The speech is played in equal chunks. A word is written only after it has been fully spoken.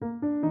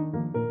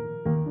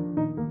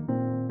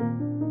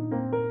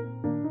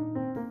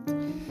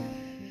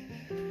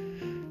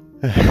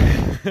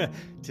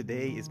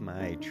Today is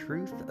my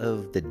truth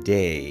of the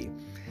day.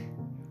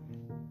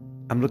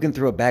 I'm looking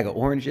through a bag of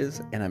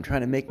oranges and I'm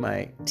trying to make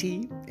my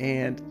tea.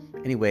 And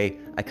anyway,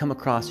 I come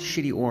across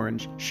shitty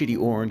orange,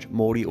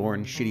 moldy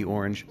orange, shitty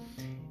orange.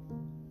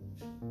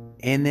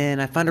 And then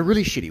I find a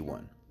really shitty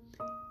one.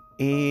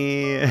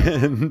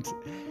 And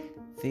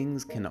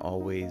things can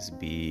always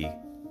be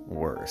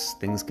worse.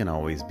 Things can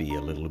always be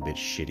a little bit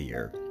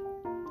shittier.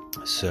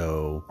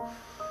 So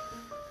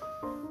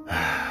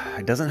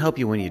it doesn't help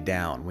you when you're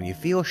down. When you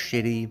feel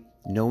shitty,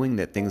 knowing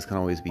that things can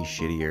always be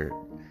shittier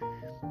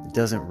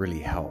doesn't really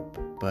help.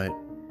 But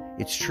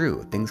it's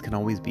true. Things can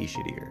always be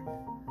shittier.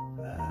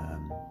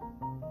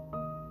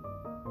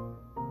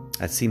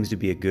 That seems to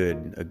be a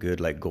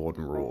good like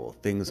golden rule.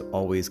 Things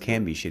always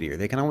can be shittier.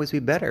 They can always be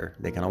better.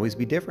 They can always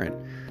be different.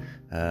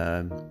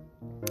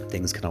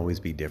 Things can always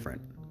be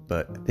different,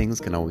 but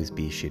things can always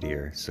be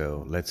shittier.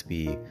 So let's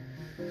be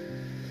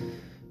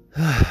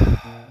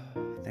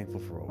thankful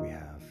for what we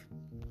have.